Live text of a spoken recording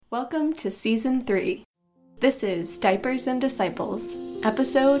Welcome to Season 3. This is Diapers and Disciples,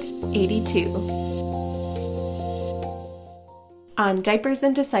 Episode 82. On Diapers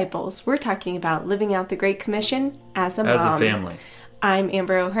and Disciples, we're talking about living out the Great Commission as a mom. As a family. I'm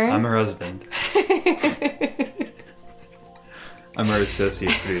Amber O'Hearn. I'm her husband. I'm her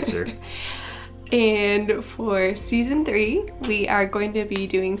associate producer. And for Season 3, we are going to be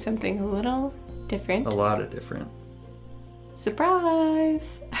doing something a little different. A lot of different.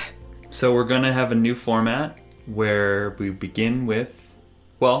 Surprise! So we're going to have a new format where we begin with,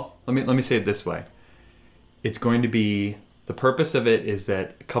 well, let me say it this way. It's going to be, the purpose of it is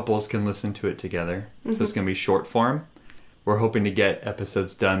that couples can listen to it together. Mm-hmm. So it's going to be short form. We're hoping to get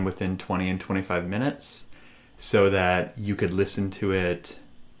episodes done within 20 and 25 minutes so that you could listen to it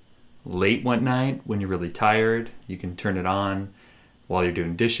late one night when you're really tired. You can turn it on while you're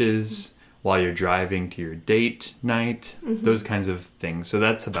doing dishes, while you're driving to your date night, those kinds of things. So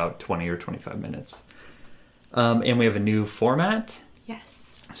that's about 20 or 25 minutes. And we have a new format.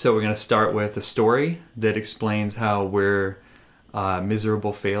 Yes. So we're going to start with a story that explains how we're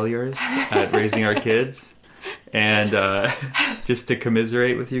miserable failures at raising our kids. And just to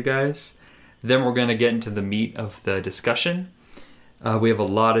commiserate with you guys. Then we're going to get into the meat of the discussion. We have a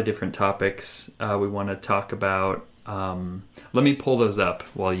lot of different topics we want to talk about. Let me pull those up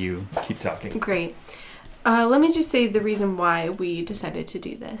while you keep talking. Great. Let me just say the reason why we decided to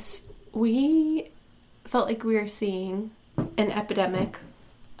do this. We felt like we were seeing an epidemic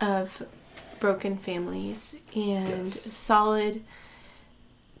of broken families and solid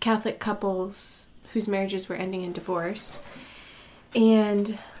Catholic couples whose marriages were ending in divorce.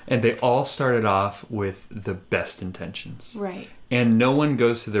 And they all started off with the best intentions. Right. And no one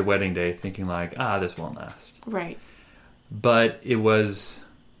goes to their wedding day thinking like, this won't last. Right. But it was,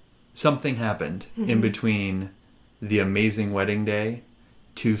 something happened in between the amazing wedding day,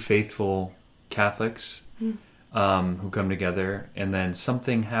 two faithful Catholics who come together, and then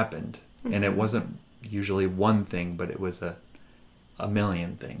something happened. And it wasn't usually one thing, but it was a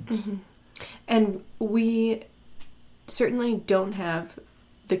million things. And we certainly don't have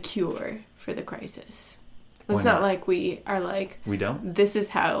the cure for the crisis. It's not like we are like, we don't? This is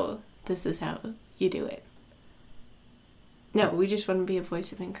how you do it. No, we just want to be a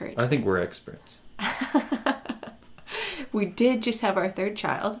voice of encouragement. I think we're experts. We did just have our third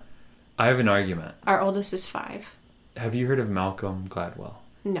child. I have an argument. Our oldest is 5. Have you heard of Malcolm Gladwell?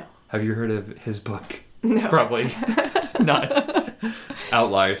 No. Have you heard of his book? No. Probably not.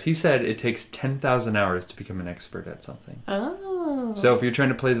 Outliers. He said it takes 10,000 hours to become an expert at something. Oh. So if you're trying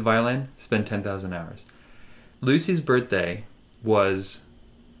to play the violin, spend 10,000 hours. Lucy's birthday was,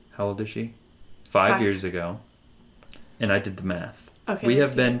 how old is she? 5 years ago. And I did the math. Okay. We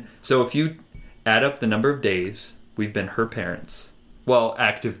have been, so if you add up the number of days, we've been her parents. Well,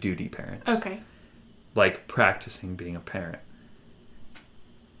 active duty parents. Okay. Like practicing being a parent.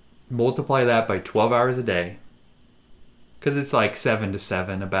 Multiply that by 12 hours a day. Because it's like 7 to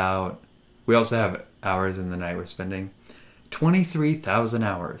 7 about. We also have hours in the night we're spending. 23,000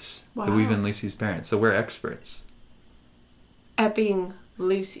 hours that we've been Lucy's parents. So we're experts. At being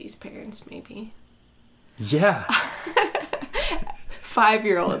Lucy's parents, maybe. Yeah.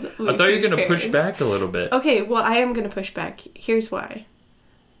 5-year-old Lucy's I thought you were going to parents. push back a little bit. Okay, well, I am going to push back. Here's why.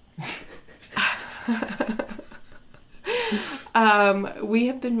 We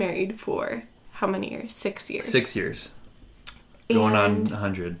have been married for how many years? 6 years. 6 years. Going on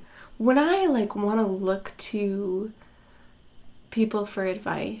 100. When I want to look to people for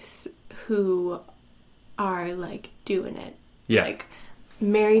advice who are doing it. Yeah. Like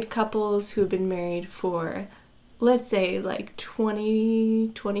married couples who have been married for, let's say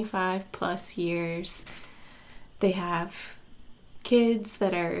 20, 25 plus years. They have kids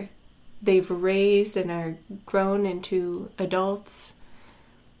that they've raised and are grown into adults.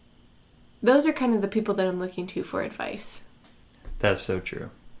 Those are kind of the people that I'm looking to for advice. That's so true.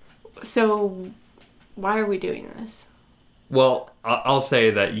 So why are we doing this? Well, I'll say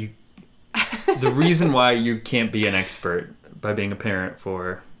that the reason why you can't be an expert by being a parent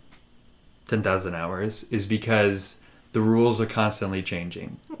for 10,000 hours is because the rules are constantly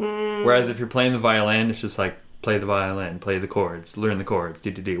changing. Whereas if you're playing the violin, it's just like, play the violin, play the chords, learn the chords,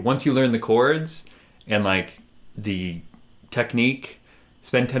 do. Once you learn the chords and the technique,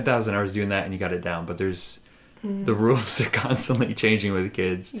 spend 10,000 hours doing that and you got it down. But the rules are constantly changing with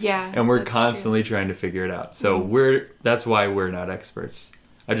kids. Yeah. And we're constantly trying to figure it out. So that's why we're not experts.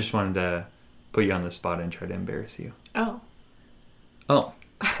 I just wanted to put you on the spot and try to embarrass you. Oh.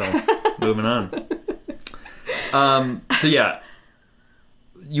 So moving on. So yeah,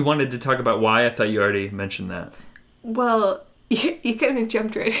 you wanted to talk about why? I thought you already mentioned that. Well, You kind of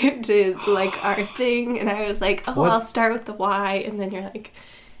jumped right into, like, our thing, and I was like, oh, What? I'll start with the why, and then you're like,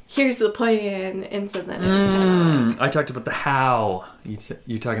 here's the plan, and so then it was kind of like... I talked about the how.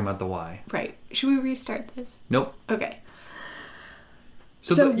 You're talking about the why. Right. Should we restart this? Nope. Okay.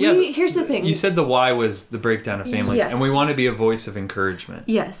 So here's the thing. You said the why was the breakdown of families, Yes. and we want to be a voice of encouragement.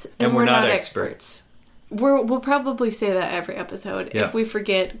 Yes, And we're not experts. We'll probably say that every episode. Yeah. If we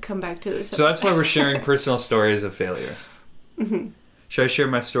forget, come back to this episode. So that's why we're sharing personal stories of failure. Mm-hmm. Should I share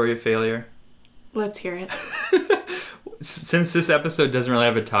my story of failure? Let's hear it. Since this episode doesn't really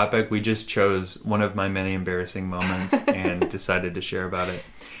have a topic, we just chose one of my many embarrassing moments and decided to share about it.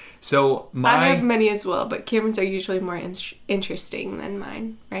 So I have many as well, but Cameron's are usually more interesting than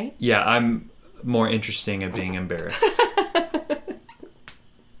mine, right? Yeah, I'm more interesting at being embarrassed.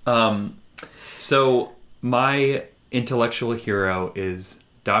 So my intellectual hero is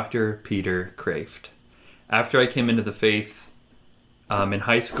Dr. Peter Kraft. After I came into the faith in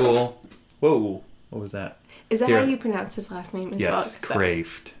high school... Whoa, what was that? Is that Here. how you pronounce his last name as well? Yes,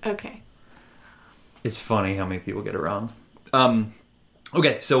 Kraft. Okay. It's funny how many people get it wrong.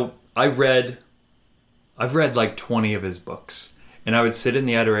 Okay, so I've read like 20 of his books. And I would sit in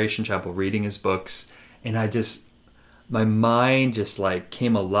the Adoration Chapel reading his books, and my mind just like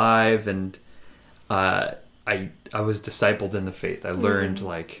came alive, and I was discipled in the faith. I learned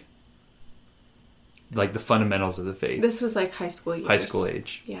like the fundamentals of the faith. This was like high school years. High school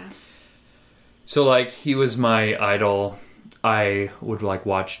age. Yeah. So like he was my idol. I would like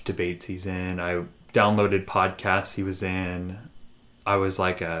watch debates he's in. I downloaded podcasts he was in. I was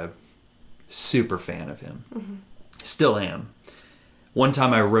like a super fan of him. Mm-hmm. Still am. One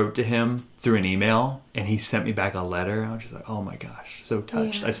time I wrote to him through an email, and he sent me back a letter. I was just like, oh my gosh, so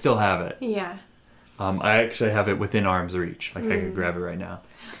touched. Yeah. I still have it. Yeah. I actually have it within arm's reach. Like I could grab it right now.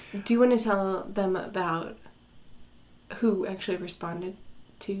 Do you want to tell them about who actually responded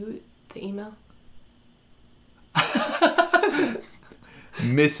to the email?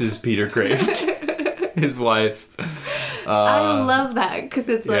 Mrs. Peter Kraft, his wife. I love that because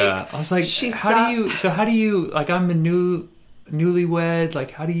it's Yeah, like I was like, how do you like? I'm a newlywed.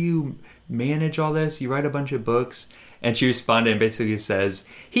 Like, how do you manage all this? You write a bunch of books, and she responded and basically says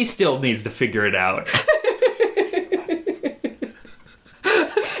he still needs to figure it out.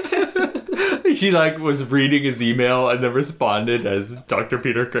 She like was reading his email and then responded as Dr.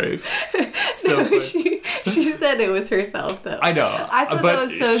 Peter Kraft. So no, she said it was herself though. I know. I thought but that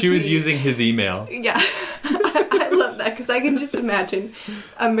was so she sweet. was using his email. Yeah. I love that because I can just imagine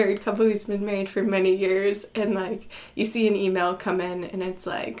a married couple who's been married for many years, and like you see an email come in and it's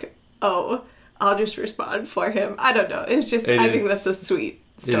like, oh, I'll just respond for him. I don't know. It's just, I think that's a sweet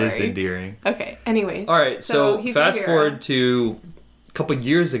story. It is endearing. Okay. Anyways. All right. So he's fast forward to a couple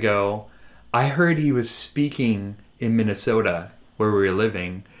years ago, I heard he was speaking in Minnesota where we were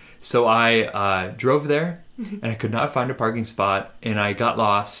living. So I drove there, and I could not find a parking spot, and I got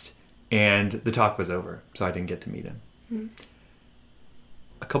lost, and the talk was over, so I didn't get to meet him. Mm-hmm.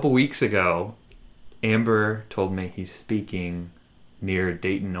 A couple weeks ago, Amber told me he's speaking near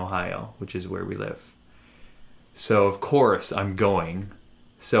Dayton, Ohio, which is where we live. So, of course, I'm going.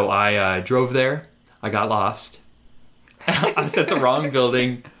 So I drove there. I got lost. I was at the wrong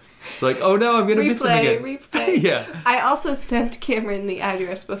building. Like, oh no, I'm going to miss him again. Replay. Yeah. I also sent Cameron the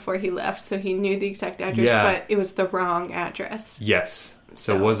address before he left, so he knew the exact address, but it was the wrong address. Yes.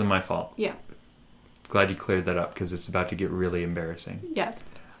 So it wasn't my fault. Yeah. Glad you cleared that up because it's about to get really embarrassing. Yeah.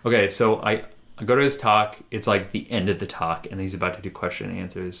 Okay, so I go to his talk. It's like the end of the talk, and he's about to do question and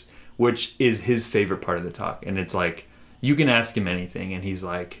answers, which is his favorite part of the talk. And it's like, you can ask him anything, and he's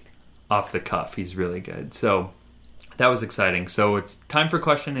like off the cuff. He's really good. So that was exciting. So it's time for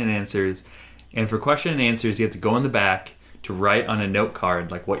question and answers. And for question and answers, you have to go in the back to write on a note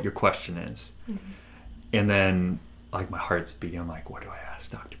card like what your question is. Mm-hmm. And then like my heart's beating. I'm like, what do I ask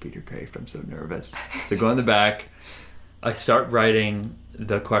Dr. Peter Kraft? I'm so nervous. So go in the back. I start writing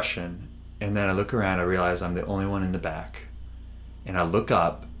the question, and then I look around. I realize I'm the only one in the back. And I look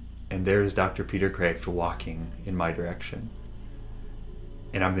up, and there's Dr. Peter Kraft walking in my direction.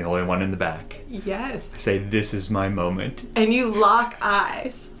 And I'm the only one in the back. Yes. I say, this is my moment. And you lock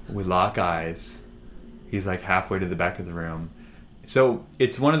eyes. We lock eyes. He's like halfway to the back of the room. So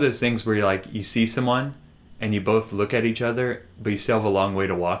it's one of those things where you're like, you see someone and you both look at each other, but you still have a long way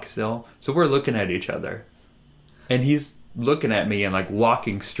to walk still. So we're looking at each other. And he's looking at me and like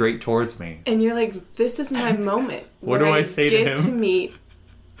walking straight towards me. And you're like, this is my moment. What do I say to him? Get to meet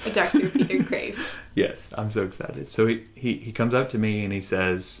Dr. Peter Kraft. Yes, I'm so excited. So he comes up to me and he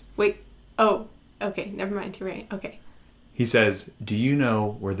says... Wait. Oh, okay. Never mind. You're right. Okay. He says, do you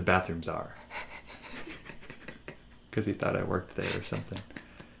know where the bathrooms are? because he thought I worked there or something.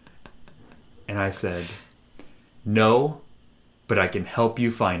 And I said, no, but I can help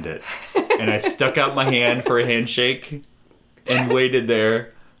you find it. And I stuck out my hand for a handshake and waited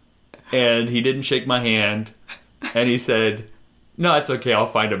there. And he didn't shake my hand. And he said, no, it's okay. I'll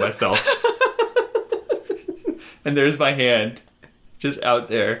find it myself. And there's my hand just out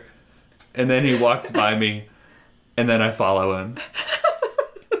there. And then he walks by me. And then I follow him.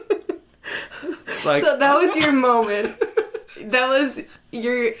 It's like, so that was your moment. That was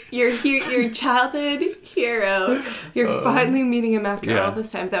your childhood hero. You're finally meeting him after all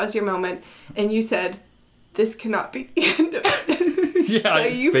this time. That was your moment. And you said, this cannot be the end of it. Yeah, so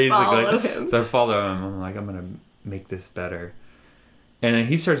you basically. follow him. So I follow him. I'm like, I'm going to make this better. And then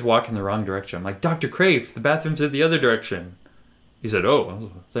he starts walking the wrong direction. I'm like, Dr. Crafe, the bathroom's in the other direction. He said,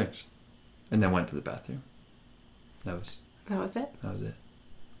 oh, thanks. And then went to the bathroom. That was it. That was it.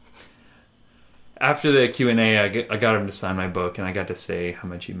 After the Q&A, I got him to sign my book, and I got to say how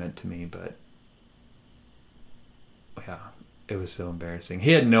much he meant to me, but yeah, it was so embarrassing.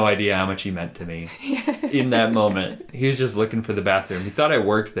 He had no idea how much he meant to me in that moment. He was just looking for the bathroom. He thought I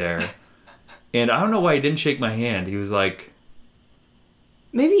worked there, and I don't know why he didn't shake my hand. He was like...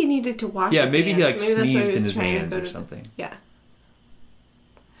 Maybe he needed to wash his hands. Yeah, maybe he sneezed in his hands or something. Yeah.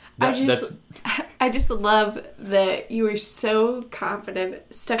 I just love that you were so confident,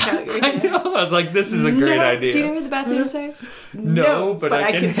 stuck out your hand. I know. I was like, this is a great idea. Do you know where the bathrooms are? No, but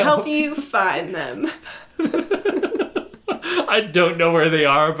I can help you find them. I don't know where they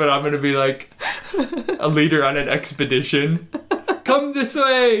are, but I'm going to be like a leader on an expedition. Come this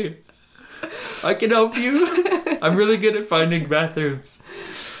way. I can help you. I'm really good at finding bathrooms.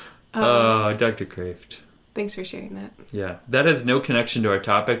 Dr. Craft. Thanks for sharing that. Yeah, that has no connection to our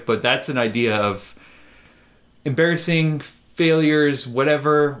topic, but that's an idea of embarrassing failures,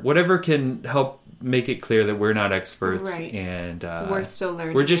 whatever can help make it clear that we're not experts. Right. And we're still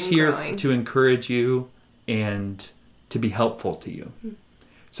learning. We're just here growing. to encourage you and to be helpful to you.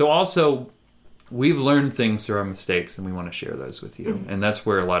 So also, we've learned things through our mistakes, and we want to share those with you. And that's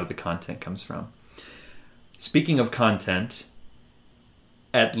where a lot of the content comes from. Speaking of content,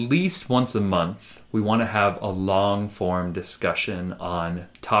 at least once a month, we want to have a long-form discussion on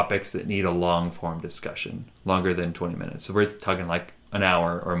topics that need a long-form discussion, longer than 20 minutes. So we're talking like an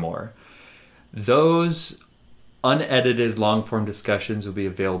hour or more. Those unedited long-form discussions will be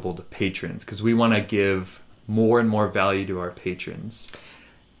available to patrons because we want to give more and more value to our patrons.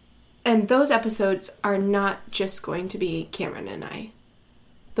 And those episodes are not just going to be Cameron and I.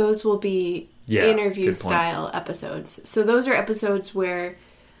 Those will be interview-style episodes. So those are episodes where,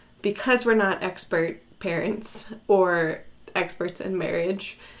 because we're not expert parents or experts in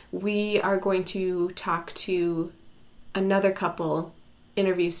marriage, we are going to talk to another couple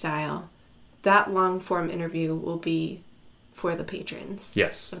interview-style. That long-form interview will be for the patrons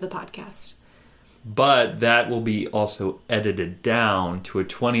of the podcast. But that will be also edited down to a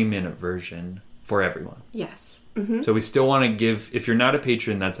 20-minute version for everyone. Yes. So we still want to give, if you're not a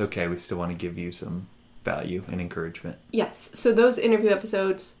patron, that's okay. We still want to give you some value and encouragement. Yes. So those interview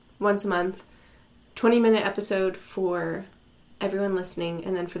episodes, once a month, 20-minute episode for everyone listening.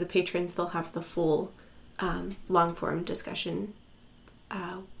 And then for the patrons, they'll have the full long-form discussion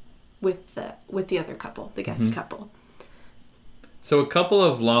with the other couple, the guest couple. So a couple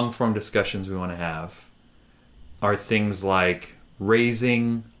of long-form discussions we want to have are things like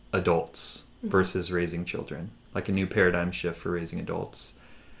raising adults versus raising children, like a new paradigm shift for raising adults.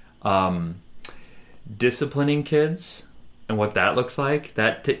 Disciplining kids and what that looks like.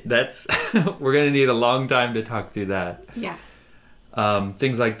 That's we're going to need a long time to talk through that. Yeah.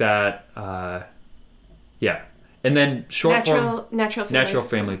 Things like that. Yeah. And then natural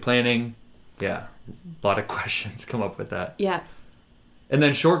family planning. Yeah. A lot of questions come up with that. Yeah. And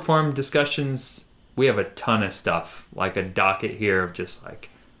then short form discussions, we have a ton of stuff, like a docket here of just like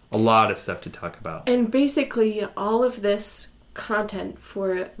a lot of stuff to talk about. And basically all of this content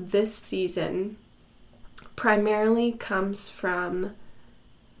for this season primarily comes from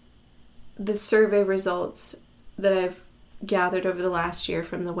the survey results that I've gathered over the last year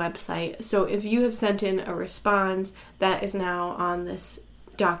from the website. So if you have sent in a response, that is now on this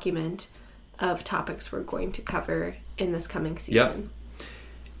document of topics we're going to cover in this coming season. Yep.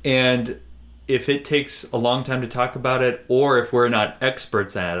 And if it takes a long time to talk about it, or if we're not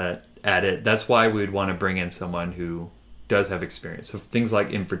experts at it, that's why we'd want to bring in someone who does have experience. So things like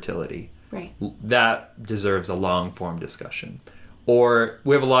infertility. Right. That deserves a long form discussion. Or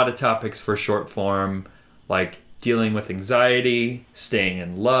we have a lot of topics for short form, like dealing with anxiety, staying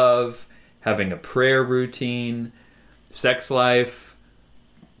in love, having a prayer routine, sex life,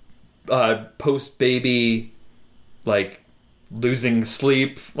 post-baby like losing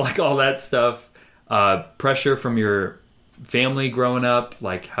sleep, like all that stuff. Pressure from your family growing up,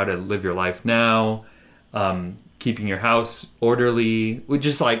 like how to live your life now, keeping your house orderly,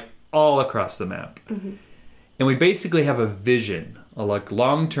 just like all across the map. Mm-hmm. And we basically have a vision, a like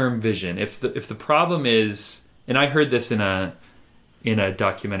long-term vision. If the problem is, and I heard this in a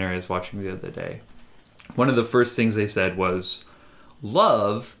documentary I was watching the other day. One of the first things they said was,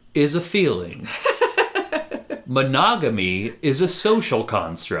 love is a feeling. Monogamy is a social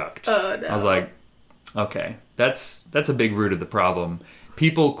construct. Oh, no. I was like, okay, that's a big root of the problem.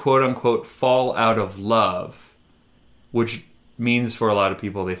 People, quote unquote, fall out of love, which means for a lot of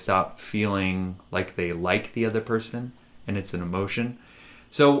people they stop feeling like they like the other person, and it's an emotion.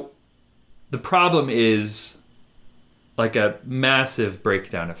 So the problem is like a massive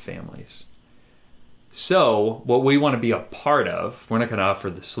breakdown of families. So what we want to be a part of, we're not going to offer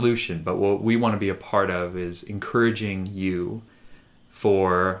the solution, but what we want to be a part of is encouraging you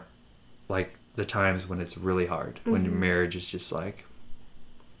for like the times when it's really hard, mm-hmm. when your marriage is just like,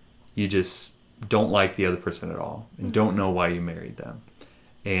 you just don't like the other person at all and mm-hmm. don't know why you married them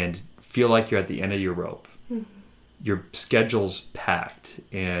and feel like you're at the end of your rope. Mm-hmm. Your schedule's packed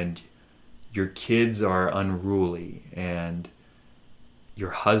and your kids are unruly and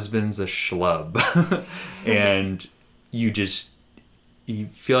your husband's a schlub and you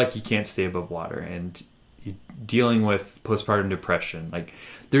feel like you can't stay above water and you're dealing with postpartum depression. Like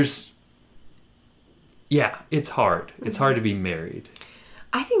it's hard. It's hard to be married.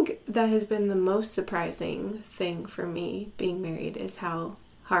 I think that has been the most surprising thing for me being married is how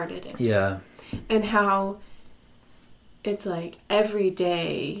hard it is. Yeah. And how it's like every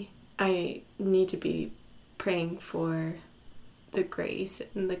day I need to be praying for the grace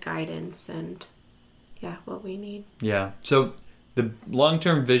and the guidance and what we need. Yeah. So the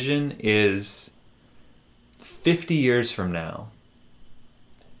long-term vision is 50 years from now,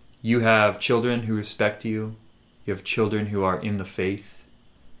 you have children who respect you. You have children who are in the faith,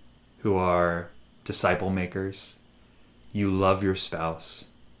 who are disciple makers. You love your spouse,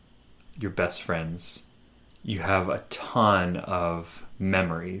 your best friends. You have a ton of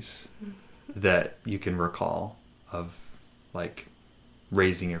memories that you can recall of like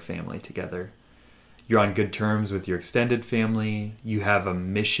raising your family together. You're on good terms with your extended family. You have a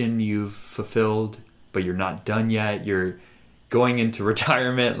mission you've fulfilled, but you're not done yet. You're going into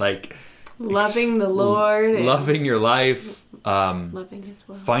retirement, like loving the Lord, loving your life, loving His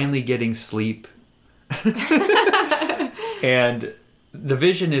will, finally getting sleep. And the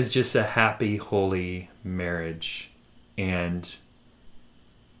vision is just a happy, holy marriage and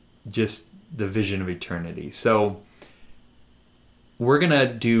just the vision of eternity. So we're going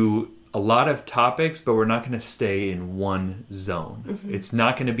to do a lot of topics, but we're not going to stay in one zone. Mm-hmm. It's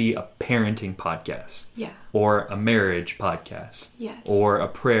not going to be a parenting podcast. Yeah. Or a marriage podcast. Yes. Or a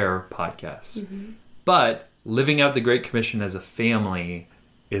prayer podcast. Mm-hmm. But living out the Great Commission as a family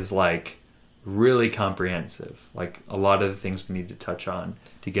is like really comprehensive. Like a lot of the things we need to touch on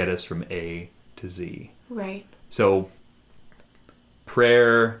to get us from A to Z. Right. So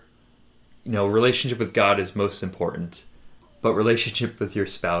prayer, relationship with God is most important. But relationship with your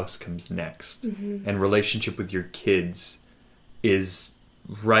spouse comes next. Mm-hmm. And relationship with your kids is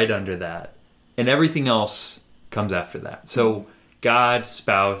right under that. And everything else comes after that. So God,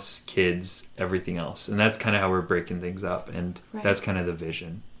 spouse, kids, everything else. And that's kind of how we're breaking things up. And that's kind of the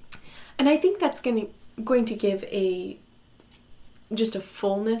vision. And I think that's going to give just a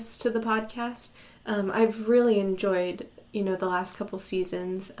fullness to the podcast. I've really enjoyed, the last couple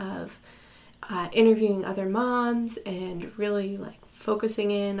seasons of interviewing other moms and really like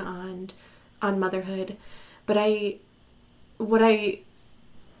focusing in on motherhood. But what I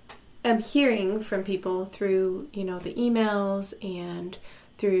am hearing from people through, the emails and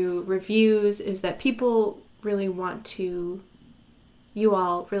through reviews is that people really want to, you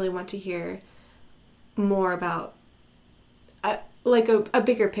all really want to hear more about a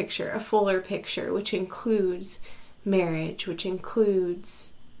bigger picture, a fuller picture, which includes marriage, which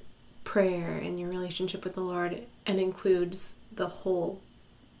includes prayer and your relationship with the Lord, and includes the whole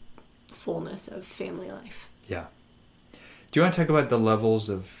fullness of family life. Yeah. Do you want to talk about the levels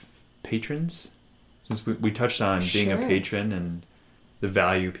of patrons? Since we touched on being a patron and the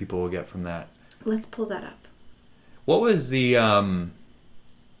value people will get from that. Let's pull that up. What was the,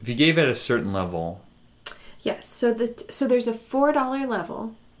 if you gave it a certain level? Yes. So there's a $4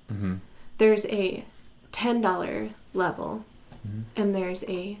 level. Mm-hmm. There's a $10 level. Mm-hmm. And there's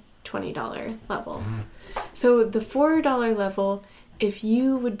a $20 level. Mm-hmm. So the $4 level, if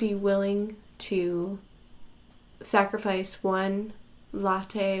you would be willing to sacrifice one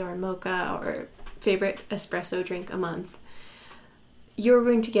latte or mocha or favorite espresso drink a month, you're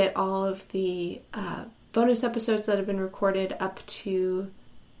going to get all of the bonus episodes that have been recorded up to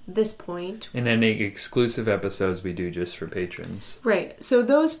this point. And any exclusive episodes we do just for patrons. Right. So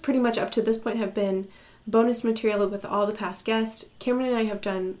those pretty much up to this point have been bonus material with all the past guests. Cameron and I have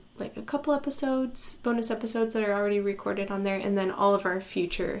done like a couple episodes, bonus episodes that are already recorded on there, and then all of our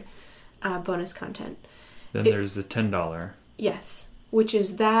future bonus content. Then there's the $10. Yes, which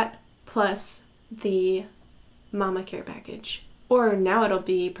is that plus the Mama Care package. Or now it'll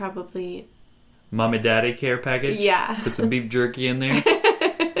be probably... Mom and Daddy Care package? Yeah. Put some beef jerky in there.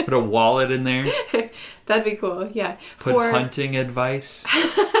 Put a wallet in there. That'd be cool, yeah. Put hunting advice.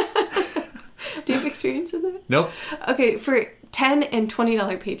 Do you have experience with that? Nope. Okay, for $10 and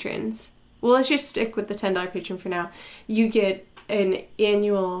 $20 patrons, well, let's just stick with the $10 patron for now. You get an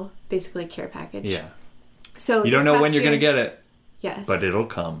annual, basically, care package. Yeah. So you don't know when you're going to get it. Yes. But it'll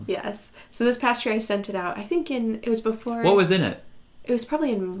come. Yes. So this past year I sent it out. I think it was before... What was in it? It was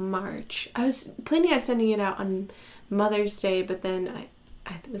probably in March. I was planning on sending it out on Mother's Day, but then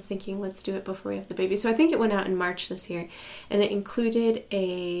I was thinking, let's do it before we have the baby. So I think it went out in March this year. And it included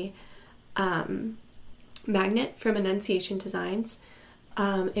a magnet from Annunciation Designs.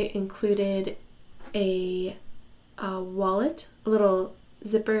 It included a wallet, a little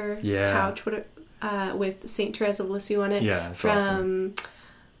zipper pouch with St. Therese of Lisieux on it. Yeah, from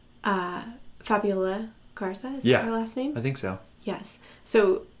awesome. Fabiola Garza, is that her last name? I think so. Yes.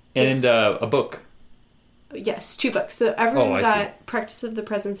 So and a book. Yes, 2 books. So everyone got Practice of the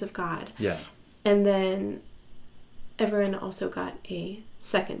Presence of God. Yeah. And then everyone also got a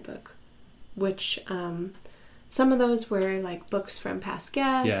second book, which some of those were like books from past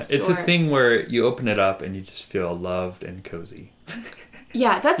guests. Yeah, it's a thing where you open it up and you just feel loved and cozy.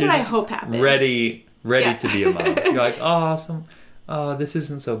 Yeah, that's what I hope happens. Ready to be a mom. You're like, awesome. Oh, this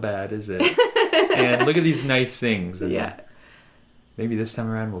isn't so bad, is it? And look at these nice things. And yeah. Maybe this time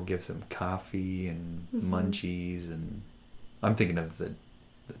around we'll give some coffee and munchies, and I'm thinking of the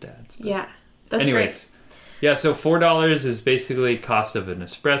dads. But. Yeah, that's anyways, great. Yeah, so $4 is basically cost of an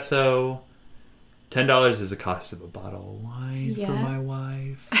espresso. $10 is the cost of a bottle of wine for my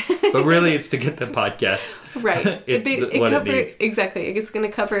wife. But really, it's to get the podcast. Right. it needs. Exactly. It's going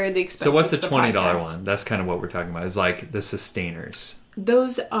to cover the expenses. So what's the $20 podcast. one? That's kind of what we're talking about. It's like the sustainers.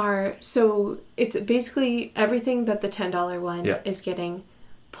 Those are, so it's basically everything that the $10 one is getting,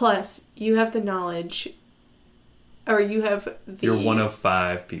 plus you have the knowledge, or you have the... You're one of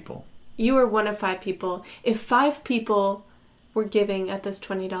 5 people. You are one of 5 people. If 5 people were giving at this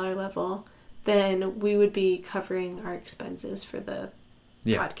 $20 level, then we would be covering our expenses for the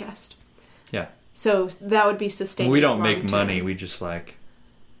podcast. Yeah. So that would be sustaining. We don't make money. We just like...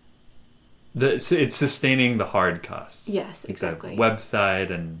 It's sustaining the hard costs. Yes, exactly. Like the website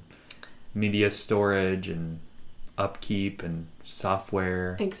and media storage and upkeep and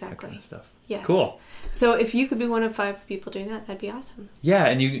software. Exactly. That kind of stuff. Yes. Cool. So if you could be one of 5 people doing that, that'd be awesome. Yeah,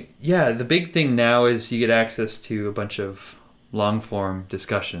 and the big thing now is you get access to a bunch of long-form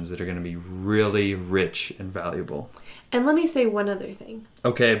discussions that are going to be really rich and valuable. And let me say one other thing.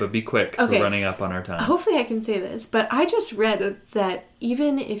 Okay, but be quick. Okay. We're running up on our time. Hopefully I can say this, but I just read that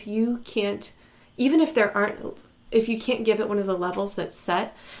even if you can't give it one of the levels that's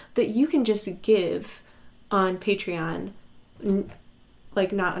set, that you can just give on Patreon,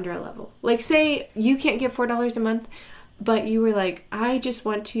 like not under a level. Like say you can't give $4 a month, but you were like, I just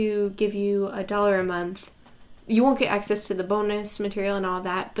want to give you $1 a month. You won't get access to the bonus material and all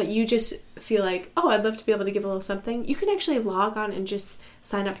that, but you just feel like, oh, I'd love to be able to give a little something. You can actually log on and just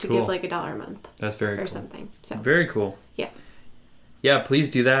sign up to give like $1 a month. That's very cool. Or something. So very cool. Yeah. Yeah, please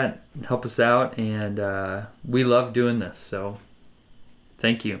do that. Help us out. And we love doing this. So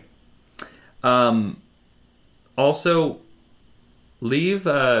thank you. Also, leave,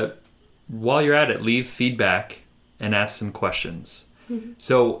 while you're at it, leave feedback and ask some questions. Mm-hmm.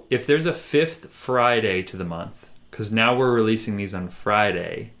 So if there's a 5th Friday to the month, because now we're releasing these on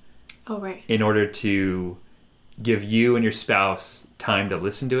Friday. Oh, right. In order to give you and your spouse time to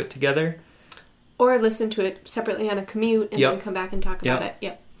listen to it together. Or listen to it separately on a commute and then come back and talk about it.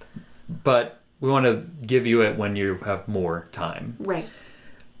 Yep. But we want to give you it when you have more time. Right.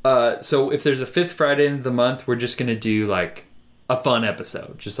 So if there's a 5th Friday in the month, we're just going to do like a fun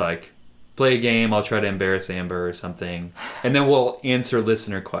episode. Just like play a game. I'll try to embarrass Amber or something. And then we'll answer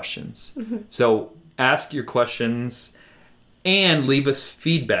listener questions. Mm-hmm. So ask your questions and leave us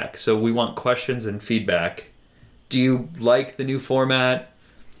feedback. So we want questions and feedback. Do you like the new format?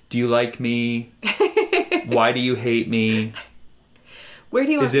 Do you like me? Why do you hate me? Where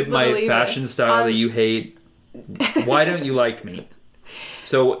do you want Is it my fashion style that you hate? Why don't you like me?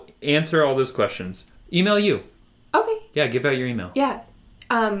 So answer all those questions. Email you. Okay. Yeah, give out your email. Yeah.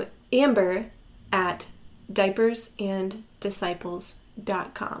 Amber at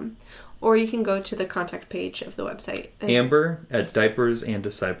diapersanddisciples.com. Or you can go to the contact page of the website. Amber at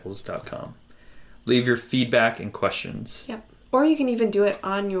diapersanddisciples.com. Leave your feedback and questions. Yep. Or you can even do it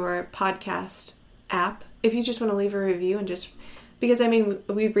on your podcast app if you just want to leave a review and just... Because, I mean,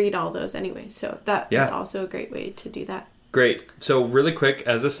 we read all those anyway, so that is also a great way to do that. Great. So really quick,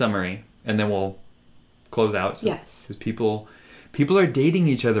 as a summary, and then we'll close out. So, yes. Because people are dating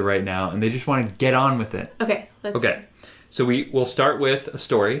each other right now, and they just want to get on with it. Okay. Okay. So we'll start with a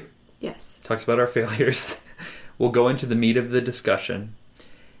story. Yes. Talks about our failures. We'll go into the meat of the discussion.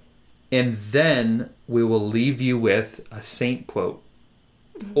 And then we will leave you with a saint quote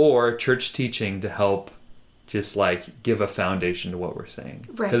or church teaching to help just like give a foundation to what we're saying.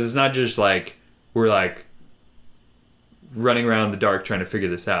 Right. Because it's not just like we're like running around in the dark trying to figure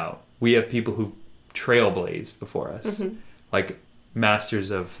this out. We have people who trailblazed before us, like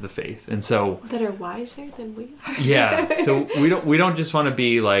masters of the faith. And so that are wiser than we are. Yeah. So we don't just want to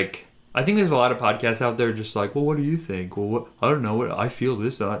be like, I think there's a lot of podcasts out there just like, well, what do you think? Well, I don't know. What I feel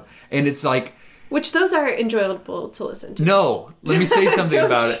this not. And it's like, which those are enjoyable to listen to. No, let me say something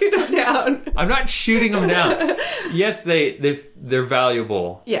about shoot them down. I'm not shooting them down. Yes, they're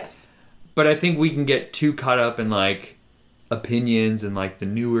valuable. Yes. But I think we can get too caught up in like opinions and like the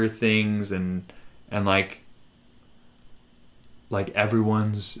newer things and like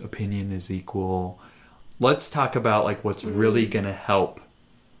everyone's opinion is equal. Let's talk about like what's really going to help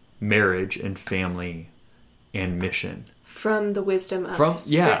marriage and family and mission. From the wisdom of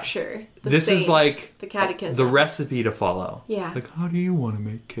Scripture. This saints, is like the catechism. The recipe to follow. Yeah. Like, how do you want to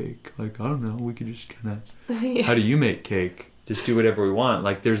make cake? Like, I don't know. We could just kind of... How do you make cake? Just do whatever we want.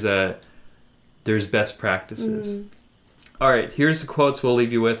 Like, there's best practices. All right, here's the quotes we'll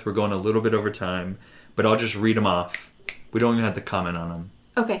leave you with. We're going a little bit over time, but I'll just read them off. We don't even have to comment on them.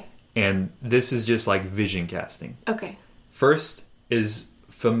 Okay. And this is just like vision casting. Okay. First is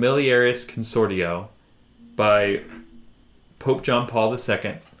Familiaris Consortio by Pope John Paul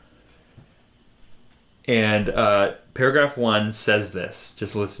II. And paragraph 1 says this.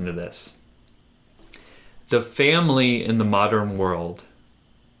 Just listen to this. The family in the modern world,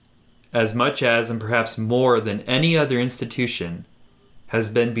 as much as and perhaps more than any other institution, has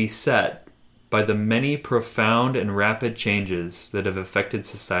been beset by the many profound and rapid changes that have affected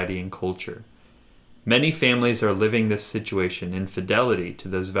society and culture. Many families are living this situation in fidelity to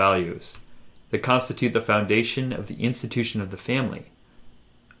those values that constitute the foundation of the institution of the family.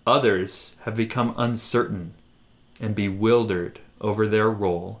 Others have become uncertain and bewildered over their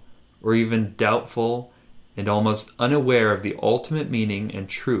role, or even doubtful and almost unaware of the ultimate meaning and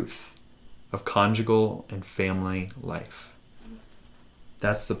truth of conjugal and family life.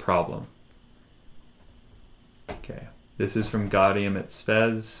 That's the problem. Okay, this is from Gaudium et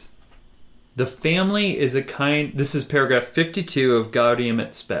Spes. The family is a kind... This is paragraph 52 of Gaudium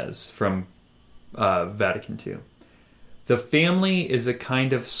et Spes from Vatican II. The family is a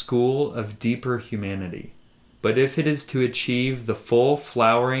kind of school of deeper humanity, but if it is to achieve the full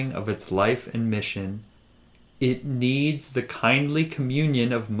flowering of its life and mission, it needs the kindly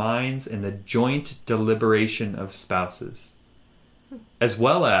communion of minds and the joint deliberation of spouses, as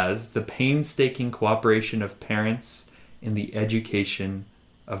well as the painstaking cooperation of parents in the education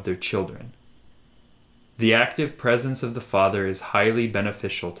of their children. The active presence of the father is highly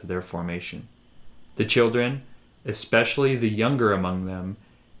beneficial to their formation. The children, especially the younger among them,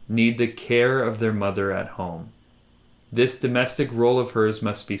 need the care of their mother at home. This domestic role of hers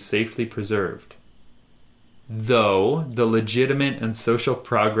must be safely preserved, though the legitimate and social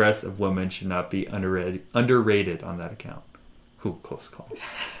progress of women should not be underrated on that account. Ooh, close call.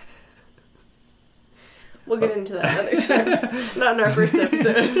 We'll get into that another time. Not in our first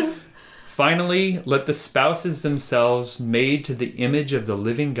episode. Finally, let the spouses themselves, made to the image of the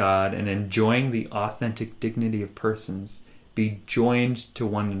living God and enjoying the authentic dignity of persons, be joined to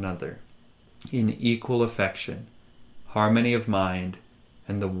one another in equal affection, harmony of mind,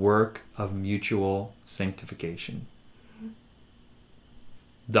 and the work of mutual sanctification.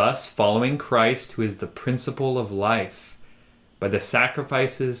 Thus, following Christ, who is the principle of life, by the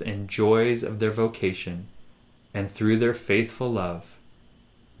sacrifices and joys of their vocation, and through their faithful love,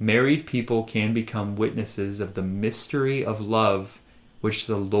 married people can become witnesses of the mystery of love which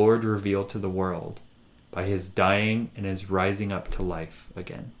the Lord revealed to the world by his dying and his rising up to life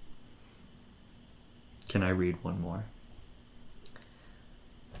again. Can I read one more?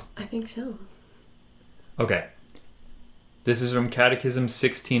 I think so. Okay. This is from Catechism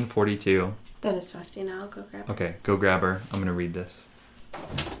 1642. That is Faustina. I'll go grab it. Okay, go grab her. I'm going to read this.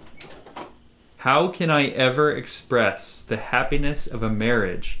 How can I ever express the happiness of a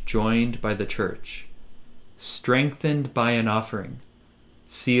marriage joined by the church, strengthened by an offering,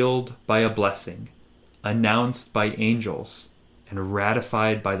 sealed by a blessing, announced by angels, and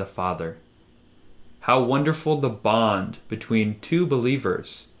ratified by the Father? How wonderful the bond between two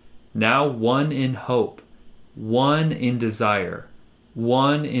believers, now one in hope, one in desire,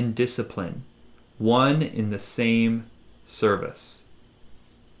 one in discipline, one in the same service.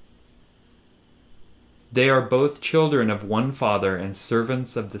 They are both children of one Father and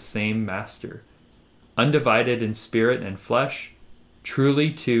servants of the same Master, undivided in spirit and flesh,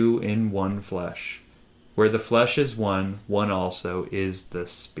 truly two in one flesh. Where the flesh is one, one also is the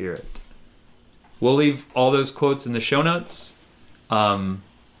Spirit. We'll leave all those quotes in the show notes. Go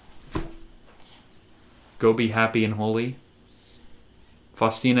be happy and holy.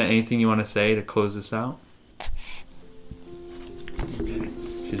 Faustina, anything you want to say to close this out? Okay,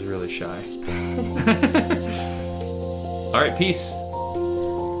 she's really shy. All right, peace.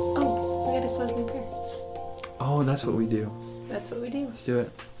 Oh, we gotta close in prayer. Oh, that's what we do. That's what we do. Let's do it.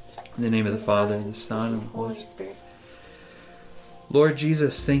 In the name of the Father, the Son, and the Holy Spirit. Lord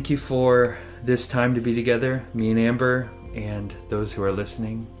Jesus, thank you for this time to be together, me and Amber, and those who are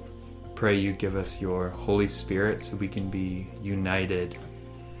listening. Pray you give us your Holy Spirit so we can be united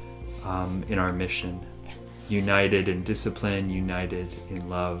in our mission, united in discipline, united in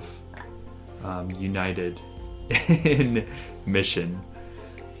love, united in mission.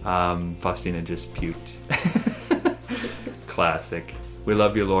 Faustina just puked. Classic. We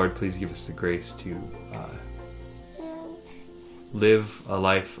love you, Lord. Please give us the grace to live a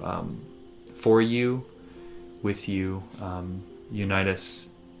life for you, with you. Unite us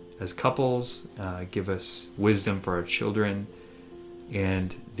as couples. Give us wisdom for our children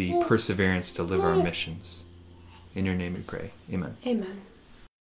and the perseverance to live our missions. In your name we pray. Amen. Amen.